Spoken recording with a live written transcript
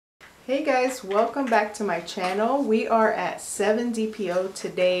Hey guys, welcome back to my channel. We are at 7 DPO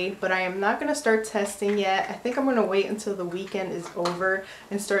today, but I am not going to start testing yet. I think I'm going to wait until the weekend is over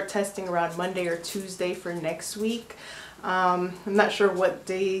and start testing around Monday or Tuesday for next week. I'm not sure what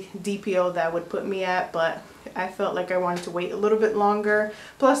day DPO that would put me at, but I felt like I wanted to wait a little bit longer.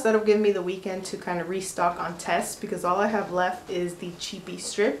 Plus that'll give me the weekend to kind of restock on tests because all I have left is the cheapy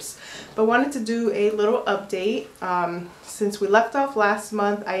strips. But wanted to do a little update. Since we left off last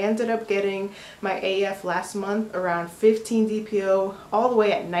month, I ended up getting my AF last month around 15 DPO all the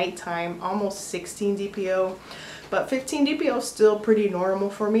way at nighttime, almost 16 DPO. But 15 DPO is still pretty normal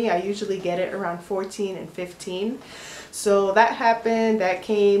for me. I usually get it around 14 and 15. So that happened, that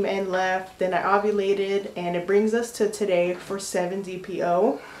came and left, then I ovulated, and it brings us to today for 7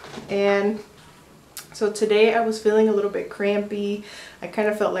 DPO. And so today I was feeling a little bit crampy. I kind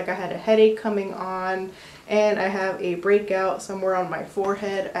of felt like I had a headache coming on, and I have a breakout somewhere on my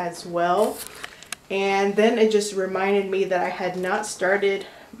forehead as well. And then it just reminded me that I had not started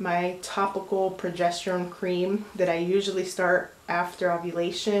my topical progesterone cream that I usually start after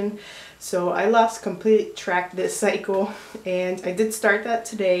ovulation. So I lost complete track this cycle, and I did start that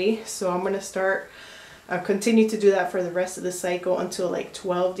today. So I'm going to continue to do that for the rest of the cycle until like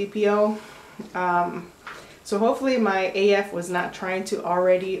 12 DPO. So hopefully my AF was not trying to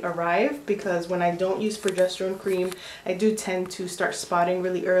already arrive, because when I don't use progesterone cream, I do tend to start spotting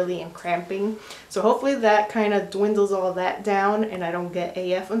really early and cramping. So hopefully that kind of dwindles all that down and I don't get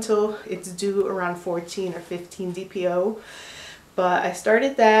AF until it's due around 14 or 15 DPO. But I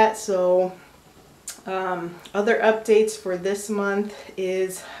started that. So other updates for this month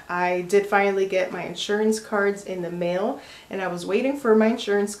is I did finally get my insurance cards in the mail, and I was waiting for my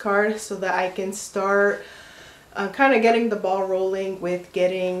insurance card so that I can start kind of getting the ball rolling with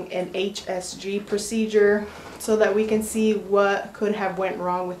getting an HSG procedure so that we can see what could have went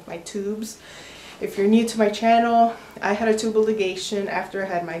wrong with my tubes. If you're new to my channel, I had a tubal ligation after I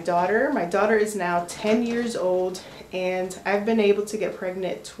had my daughter. My daughter is now 10 years old, and I've been able to get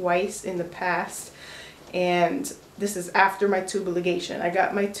pregnant twice in the past, and this is after my tubal ligation. I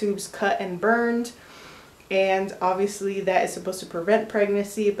got my tubes cut and burned, and obviously that is supposed to prevent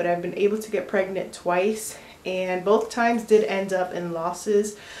pregnancy, but I've been able to get pregnant twice, and both times did end up in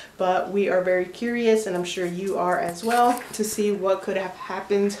losses. But we are very curious, and I'm sure you are as well, to see what could have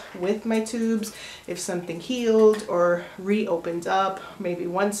happened with my tubes, if something healed or reopened up. Maybe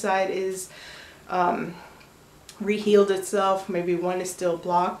one side is rehealed itself, maybe one is still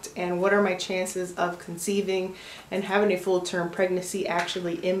blocked, and what are my chances of conceiving and having a full-term pregnancy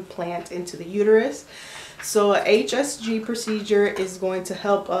actually implant into the uterus. So a HSG procedure is going to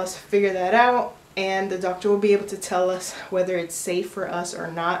help us figure that out, and the doctor will be able to tell us whether it's safe for us or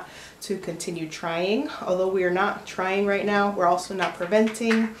not to continue trying. Although we are not trying right now, we're also not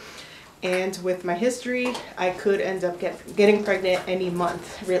preventing. And with my history, I could end up getting pregnant any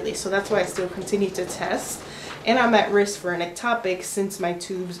month, really. So that's why I still continue to test. And I'm at risk for an ectopic since my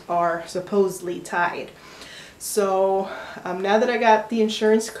tubes are supposedly tied. So now that I got the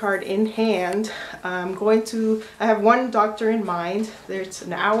insurance card in hand, I have one doctor in mind. There's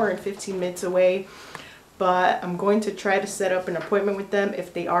an hour and 15 minutes away, but I'm going to try to set up an appointment with them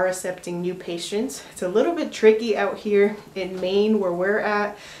if they are accepting new patients. It's a little bit tricky out here in Maine where we're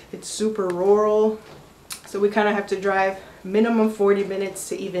at. It's super rural, so we kind of have to drive minimum 40 minutes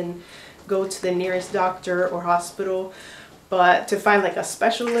to even go to the nearest doctor or hospital. But to find like a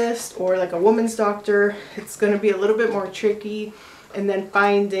specialist or like a woman's doctor, it's going to be a little bit more tricky. And then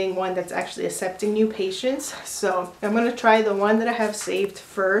finding one that's actually accepting new patients. So I'm going to try the one that I have saved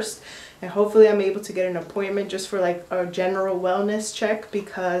first. And hopefully I'm able to get an appointment just for like a general wellness check,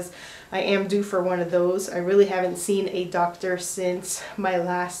 because I am due for one of those. I really haven't seen a doctor since my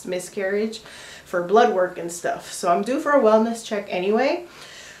last miscarriage for blood work and stuff. So I'm due for a wellness check anyway.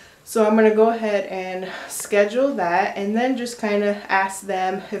 So I'm going to go ahead and schedule that, and then just kind of ask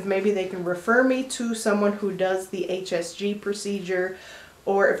them if maybe they can refer me to someone who does the HSG procedure,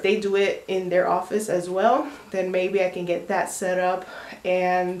 or if they do it in their office as well, then maybe I can get that set up.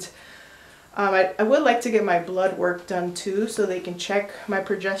 And I would like to get my blood work done too, so they can check my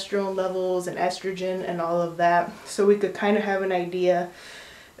progesterone levels and estrogen and all of that, so we could kind of have an idea,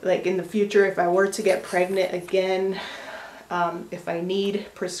 like in the future, if I were to get pregnant again, if I need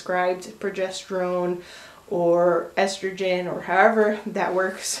prescribed progesterone or estrogen or however that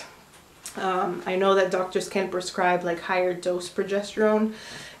works. I know that doctors can prescribe like higher dose progesterone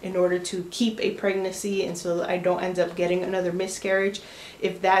in order to keep a pregnancy, and so I don't end up getting another miscarriage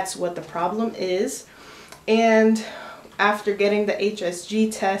if that's what the problem is. And after getting the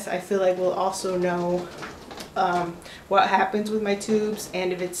HSG test, I feel like we'll also know what happens with my tubes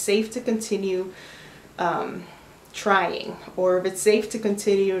and if it's safe to continue trying, or if it's safe to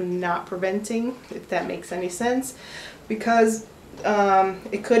continue not preventing, if that makes any sense, because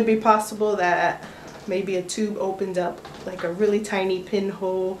it could be possible that maybe a tube opened up like a really tiny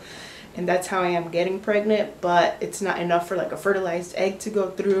pinhole, and that's how I am getting pregnant, but it's not enough for like a fertilized egg to go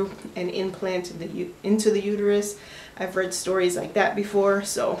through and implant into the uterus. I've read stories like that before.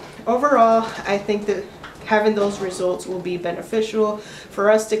 So overall, I think that having those results will be beneficial for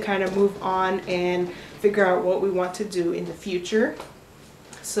us to kind of move on and figure out what we want to do in the future.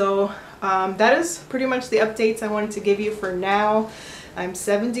 So that is pretty much the updates I wanted to give you for now. I'm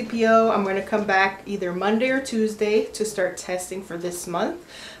 7 DPO. I'm going to come back either Monday or Tuesday to start testing for this month.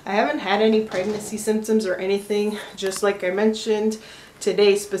 I haven't had any pregnancy symptoms or anything. Just like I mentioned,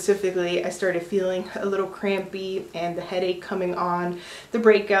 today specifically, I started feeling a little crampy and the headache coming on, the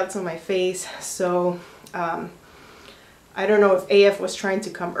breakouts on my face. So I don't know if AF was trying to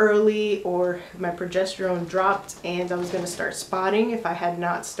come early or if my progesterone dropped and I was going to start spotting if I had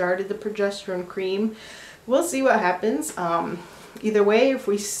not started the progesterone cream. We'll see what happens. Either way, if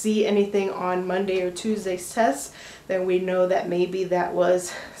we see anything on Monday or Tuesday's test, then we know that maybe that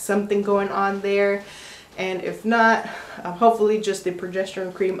was something going on there. And if not, hopefully just the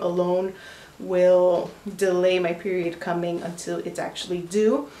progesterone cream alone will delay my period coming until it's actually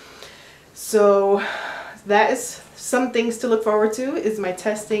due. So that is some things to look forward to, is my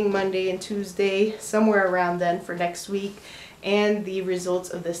testing Monday and Tuesday, somewhere around then for next week, and the results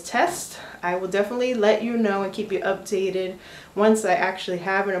of this test. I will definitely let you know and keep you updated once I actually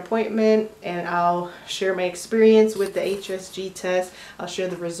have an appointment, and I'll share my experience with the HSG test. I'll share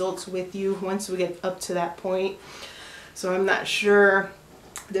the results with you once we get up to that point. So I'm not sure,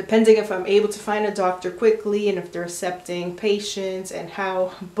 depending if I'm able to find a doctor quickly and if they're accepting patients and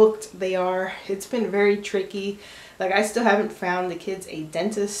how booked they are. It's been very tricky. Like, I still haven't found the kids a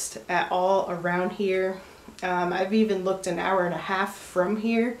dentist at all around here. I've even looked an hour and a half from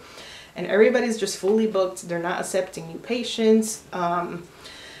here and everybody's just fully booked. They're not accepting new patients.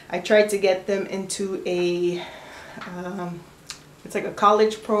 I tried to get them into a it's like a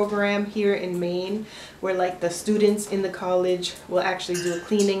college program here in Maine where like the students in the college will actually do a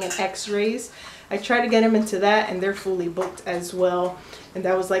cleaning and x-rays. I tried to get them into that and they're fully booked as well, and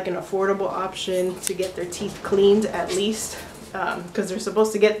that was like an affordable option to get their teeth cleaned at least, because they're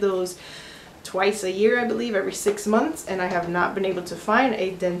supposed to get those twice a year, I believe, every 6 months, and I have not been able to find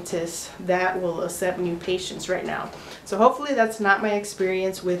a dentist that will accept new patients right now. So hopefully that's not my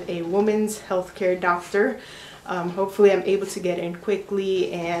experience with a woman's healthcare doctor. Hopefully I'm able to get in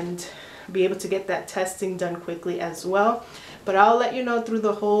quickly and be able to get that testing done quickly as well. But I'll let you know through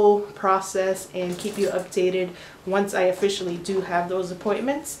the whole process and keep you updated once I officially do have those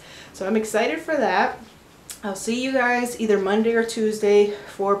appointments. So I'm excited for that. I'll see you guys either Monday or Tuesday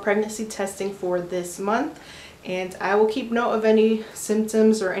for pregnancy testing for this month, and I will keep note of any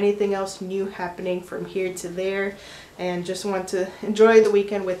symptoms or anything else new happening from here to there, and just want to enjoy the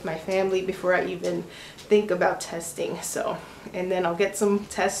weekend with my family before I even think about testing. So, and then I'll get some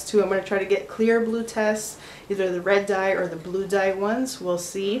tests too. I'm going to try to get clear blue tests, either the red dye or the blue dye ones. We'll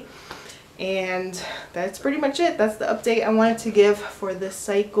see. And that's pretty much it. That's the update I wanted to give for this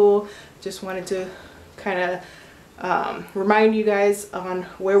cycle. Just wanted to kind of remind you guys on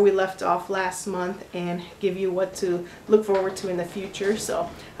where we left off last month and give you what to look forward to in the future. So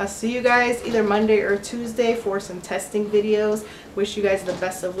I'll see you guys either Monday or Tuesday for some testing videos. Wish you guys the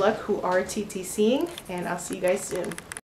best of luck who are TTCing, and I'll see you guys soon.